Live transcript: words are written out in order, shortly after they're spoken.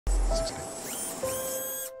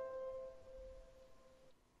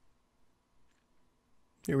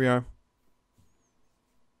Here we are.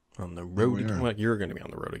 On the road again. Well, you're going to be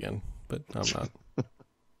on the road again, but I'm not.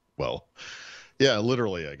 Well, yeah,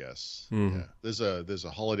 literally, I guess. Yeah. There's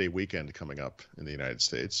a holiday weekend coming up in the United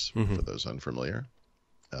States, for those unfamiliar.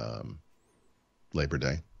 Labor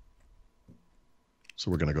Day.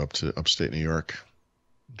 So we're going to go up to upstate New York,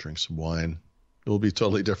 drink some wine. It will be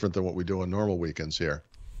totally different than what we do on normal weekends here.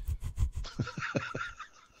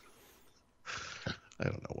 I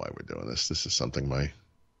don't know why we're doing this. This is something my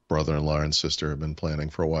brother-in-law and sister have been planning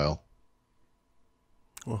for a while.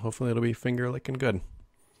 Well, hopefully it'll be finger licking good.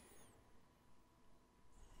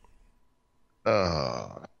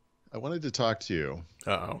 I wanted to talk to you.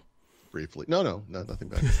 Uh-oh. Briefly. No, nothing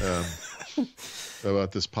bad.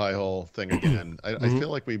 About this pie hole thing again. I feel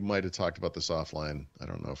like we might have talked about this offline. I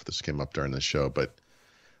don't know if this came up during the show, but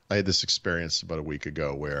I had this experience about a week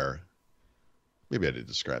ago where, maybe I did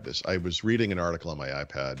describe this. I was reading an article on my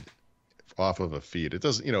iPad off of a feed. It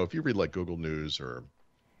doesn't, if you read like Google News or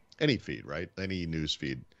any feed, right? Any news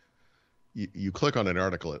feed, you click on an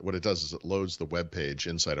article. What it does is it loads the web page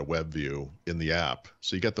inside a web view in the app.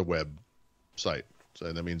 So you get the web site.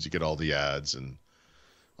 So that means you get all the ads and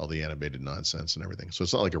all the animated nonsense and everything. So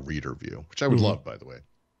it's not like a reader view, which I would love, by the way.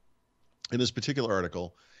 And this particular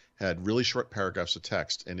article had really short paragraphs of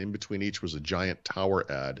text, and in between each was a giant tower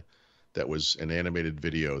ad that was an animated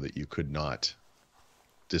video that you could not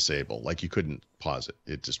disable. Like you couldn't pause it.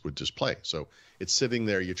 It just would just play. So it's sitting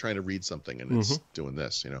there. You're trying to read something, and it's doing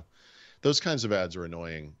this, Those kinds of ads are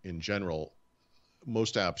annoying in general.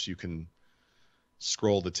 Most apps, you can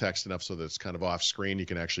scroll the text enough so that it's kind of off screen. You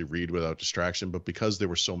can actually read without distraction. But because there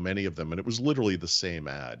were so many of them, and it was literally the same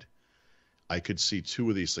ad, I could see two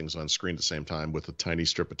of these things on screen at the same time with a tiny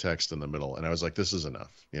strip of text in the middle. And I was like, this is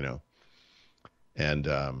enough, And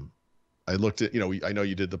I looked at, I know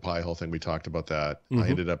you did the pie hole thing. We talked about that. I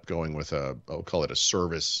ended up going with I'll call it a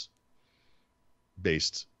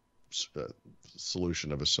service-based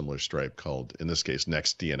solution of a similar stripe called, in this case,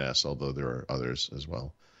 Next DNS, although there are others as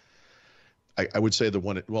well. I would say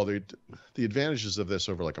the advantages of this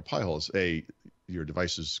over like a pie hole is your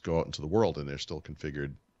devices go out into the world and they're still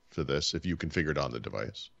configured for this if you configure it on the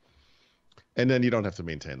device. And then you don't have to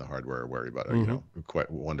maintain the hardware or worry about it,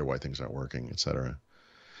 quite wonder why things aren't working, et cetera.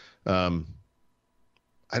 I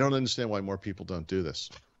don't understand why more people don't do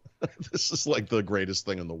this. This is like the greatest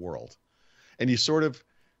thing in the world. And you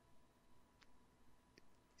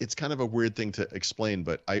it's kind of a weird thing to explain,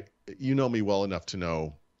 but you know me well enough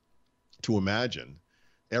to imagine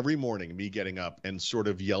every morning me getting up and sort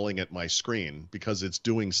of yelling at my screen because it's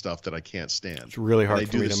doing stuff that I can't stand. It's really hard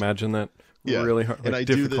for me to imagine that. Yeah. Really hard. And I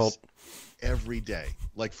do this every day,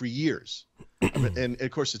 like for years. And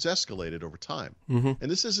of course it's escalated over time. And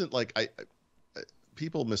this isn't like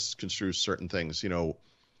people misconstrue certain things,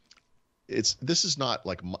 this is not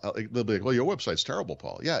like they'll be like, well, your website's terrible,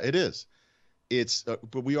 Paul. Yeah, it is. It's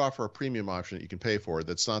but we offer a premium option that you can pay for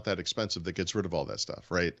that's not that expensive that gets rid of all that stuff,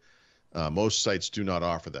 right? Most sites do not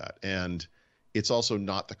offer that. And it's also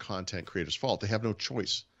not the content creator's fault. They have no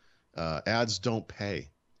choice. Ads don't pay.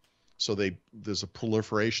 So there's a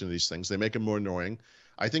proliferation of these things. They make them more annoying.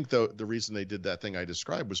 I think the reason they did that thing I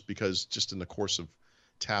described was because just in the course of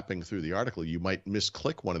tapping through the article, you might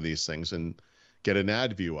misclick one of these things and get an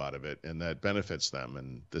ad view out of it, and that benefits them.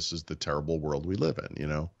 And this is the terrible world we live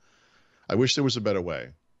in, I wish there was a better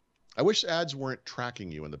way. I wish ads weren't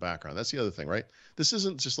tracking you in the background. That's the other thing, right? This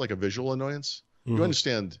isn't just like a visual annoyance. You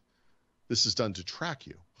understand this is done to track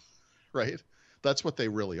you, right? That's what they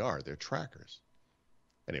really are. They're trackers.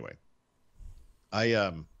 Anyway,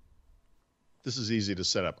 this is easy to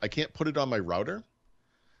set up. I can't put it on my router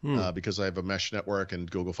because I have a mesh network, and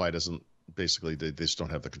Google Fi doesn't, basically, they just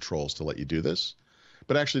don't have the controls to let you do this.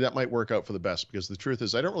 But actually, that might work out for the best, because the truth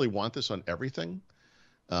is I don't really want this on everything.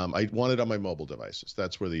 I want it on my mobile devices.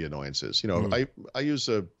 That's where the annoyance is. I use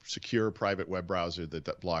a secure private web browser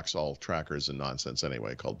that blocks all trackers and nonsense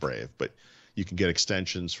anyway, called Brave. But you can get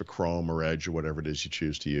extensions for Chrome or Edge or whatever it is you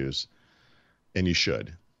choose to use. And you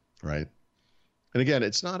should, right? And again,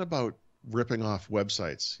 it's not about ripping off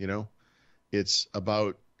websites, It's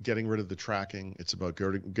about getting rid of the tracking. It's about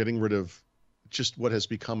getting rid of just what has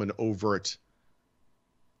become an overt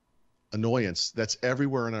annoyance that's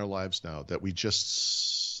everywhere in our lives now that we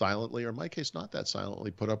just silently, or in my case, not that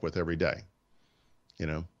silently, put up with every day,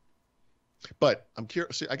 But I'm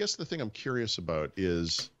curious. I guess the thing I'm curious about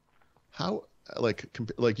is how, like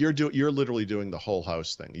you're literally doing the whole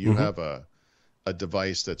house thing. You have a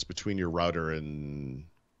device that's between your router and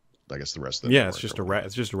I guess the rest of the network.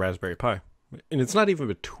 It's just a Raspberry Pi, and it's not even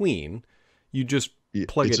between. You just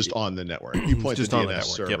plug it's it. just on the network. You point the Just on DNS the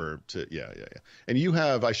network, server to yeah. And you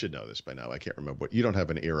have, I should know this by now. I can't remember what you don't have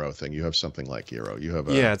an Eero thing. You have something like Eero. You have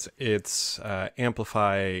a It's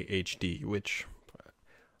Amplify HD, which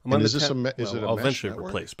I'm and on is the this is it a I'll mesh eventually network?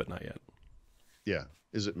 replace, but not yet. Yeah.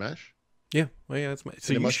 Is it mesh? Yeah, well, yeah, that's so And it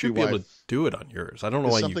you must should be able to do it on yours. I don't know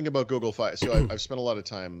There's why something about Google Fi. So I've spent a lot of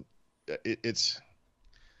time. It's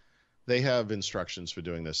they have instructions for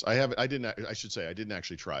doing this. I didn't. I should say I didn't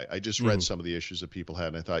actually try. I just read some of the issues that people had,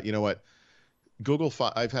 and I thought, you know what,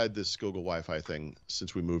 I've had this Google Wi-Fi thing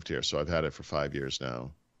since we moved here, so I've had it for 5 years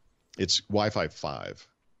now. It's Wi-Fi 5.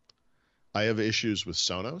 I have issues with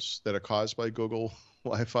Sonos that are caused by Google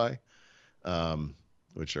Wi-Fi,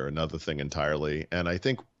 which are another thing entirely. And I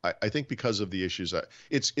think because of the issues,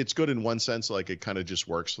 it's good in one sense, like it kind of just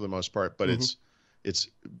works for the most part, but it's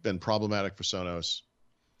been problematic for Sonos.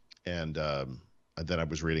 And then I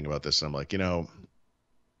was reading about this, and I'm like,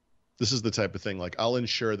 this is the type of thing, like I'll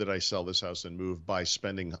ensure that I sell this house and move by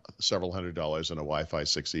spending several $100s on a Wi-Fi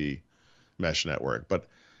 6E mesh network. But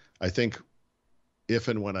I think if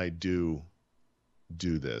and when I do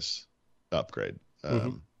this upgrade,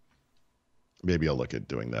 maybe I'll look at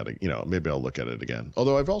doing that. Maybe I'll look at it again.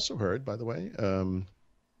 Although I've also heard, by the way,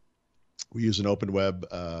 we use an open web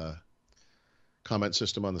comment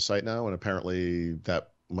system on the site now, and apparently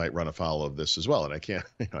that might run afoul of this as well. And I can't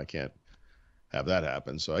have that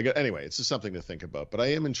happen. So anyway, it's just something to think about. But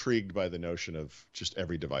I am intrigued by the notion of just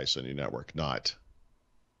every device on your network not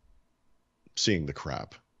seeing the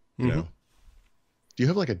crap. You know. Do you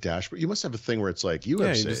have like a dashboard? You must have a thing where it's like you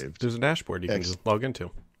have saved. There's a dashboard you can just log into.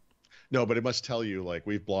 No, but it must tell you like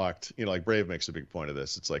we've blocked. Like Brave makes a big point of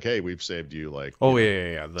this. It's like, hey, we've saved you like 10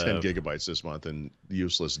 gigabytes this month and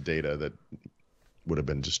useless data that would have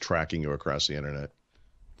been just tracking you across the internet.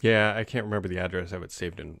 Yeah, I can't remember the address. I have it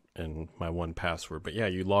saved in my 1Password. But yeah,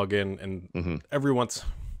 you log in and every once,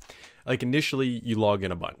 like initially you log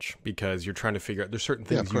in a bunch because you're trying to figure out there's certain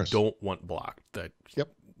things you don't want blocked that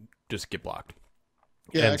just get blocked.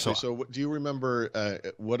 Yeah, and actually. So do you remember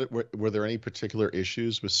were there any particular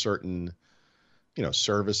issues with certain,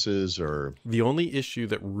 services or? The only issue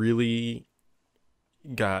that really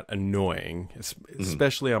got annoying,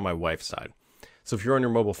 especially on my wife's side. So if you're on your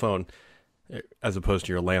mobile phone, as opposed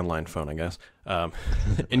to your landline phone, I guess,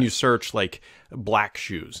 and you search like black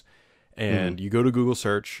shoes, and you go to Google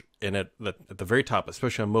search, and at the very top,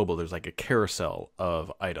 especially on mobile, there's like a carousel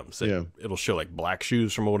of items that it'll show like black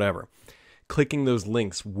shoes from whatever. Clicking those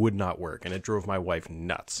links would not work, and it drove my wife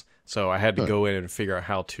nuts. So I had to go in and figure out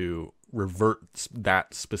how to revert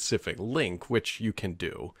that specific link, which you can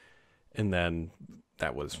do, and then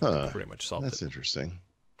that was pretty much solved. That's interesting.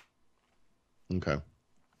 Okay.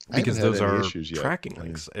 Because those are tracking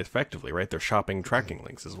links, effectively, right? They're shopping tracking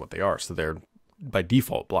links is what they are. So they're by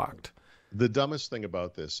default blocked. The dumbest thing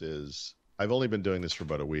about this is I've only been doing this for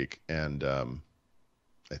about a week, and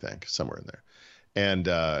I think somewhere in there.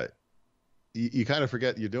 And you kind of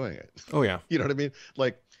forget you're doing it. Oh, yeah. You know what I mean?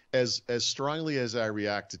 Like as strongly as I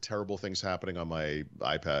react to terrible things happening on my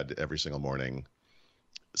iPad every single morning,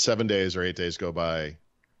 7 days or 8 days go by,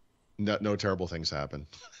 no terrible things happen.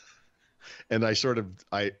 And I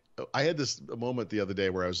had this moment the other day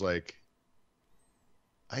where I was like,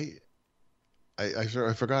 I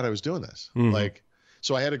forgot I was doing this. Like,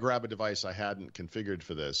 so I had to grab a device I hadn't configured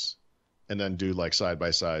for this, and then do like side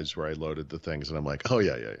by sides where I loaded the things, and I'm like, oh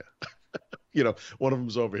yeah. One of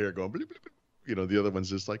them's over here going, bleep, bleep, bleep. The other one's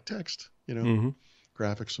just like text.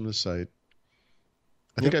 Graphics from the site.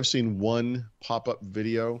 I think I've seen one pop-up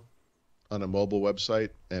video on a mobile website,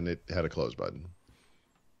 and it had a close button.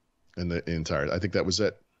 And the entire, I think that was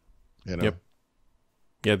it. Yep.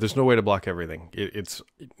 Yeah, there's no way to block everything. It's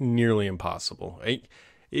nearly impossible.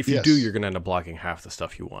 If you do, you're going to end up blocking half the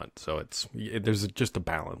stuff you want. So there's just a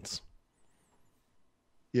balance.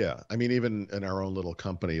 Yeah. I mean, even in our own little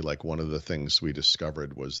company, like one of the things we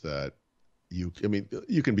discovered was that you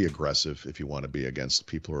can be aggressive if you want to be against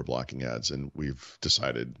people who are blocking ads. And we've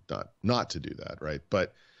decided not to do that. Right.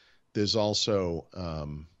 But there's also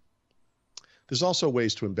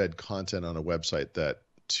ways to embed content on a website that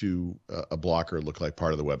to a blocker look like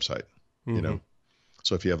part of the website,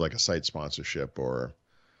 So if you have like a site sponsorship or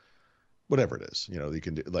whatever it is, you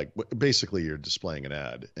can do like basically you're displaying an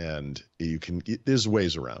ad, and there's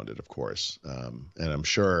ways around it, of course. And I'm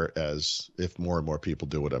sure if more and more people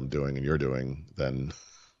do what I'm doing and you're doing, then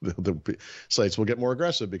the sites will get more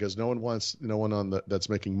aggressive because no one that's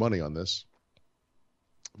making money on this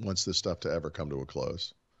wants this stuff to ever come to a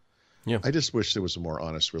close. Yeah. I just wish there was a more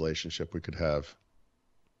honest relationship we could have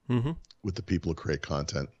with the people who create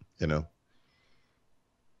content, Yeah.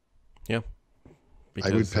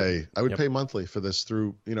 because I would pay monthly for this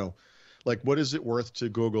through, like, what is it worth to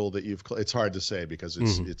Google that it's hard to say because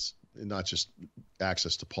it's not just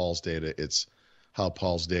access to Paul's data, it's how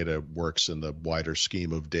Paul's data works in the wider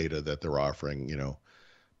scheme of data that they're offering,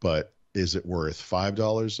 but is it worth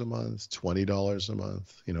 $5 a month, $20 a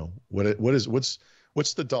month?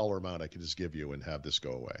 What's the dollar amount I could just give you and have this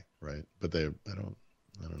go away, right? But I don't know.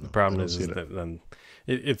 The problem is that then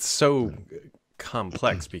it's so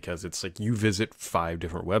complex because it's like you visit 5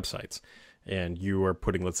 different websites and you are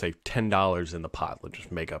putting, let's say, $10 in the pot. Let's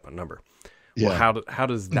just make up a number. Well, how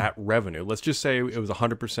does that revenue? Let's just say it was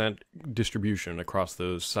 100% distribution across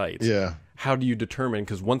those sites. Yeah. How do you determine?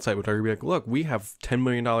 Because one site would argue, be like, look, we have $10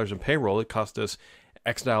 million in payroll. It cost us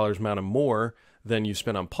X dollars amount of more than you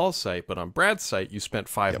spent on Paul's site, but on Brad's site, you spent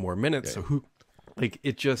 5 more minutes. So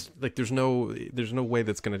it just like there's no way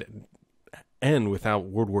that's going to end without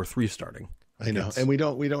World War III starting. I know, and we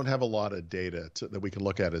don't have a lot of data that we can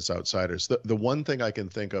look at as outsiders. The one thing I can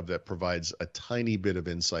think of that provides a tiny bit of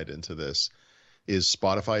insight into this is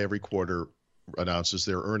Spotify every quarter announces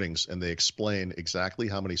their earnings, and they explain exactly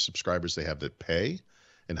how many subscribers they have that pay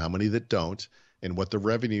and how many that don't, and what the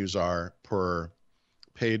revenues are per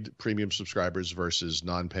paid premium subscribers versus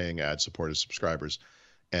non-paying ad-supported subscribers.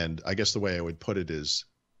 And I guess the way I would put it is,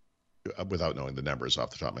 without knowing the numbers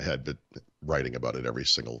off the top of my head, but writing about it every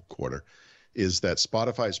single quarter, is that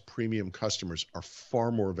Spotify's premium customers are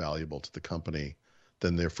far more valuable to the company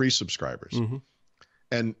than their free subscribers. Mm-hmm.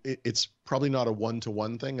 And it's probably not a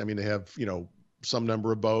one-to-one thing. I mean, they have, some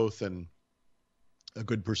number of both, and a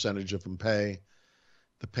good percentage of them pay.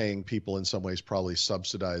 The paying people in some ways probably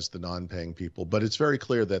subsidize the non-paying people, but it's very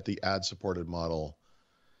clear that the ad-supported model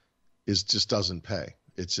just doesn't pay.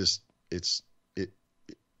 It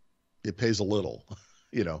pays a little,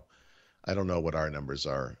 I don't know what our numbers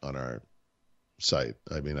are on our site.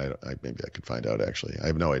 I mean, maybe I could find out actually. I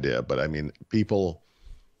have no idea, but I mean, people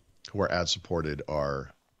who are ad supported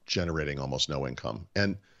are generating almost no income.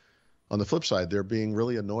 And on the flip side, they're being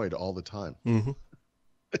really annoyed all the time. Mm-hmm.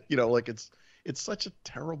 Like it's such a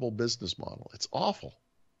terrible business model. It's awful.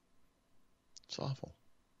 It's awful.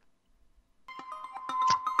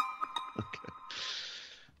 Okay.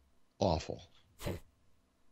 Awful.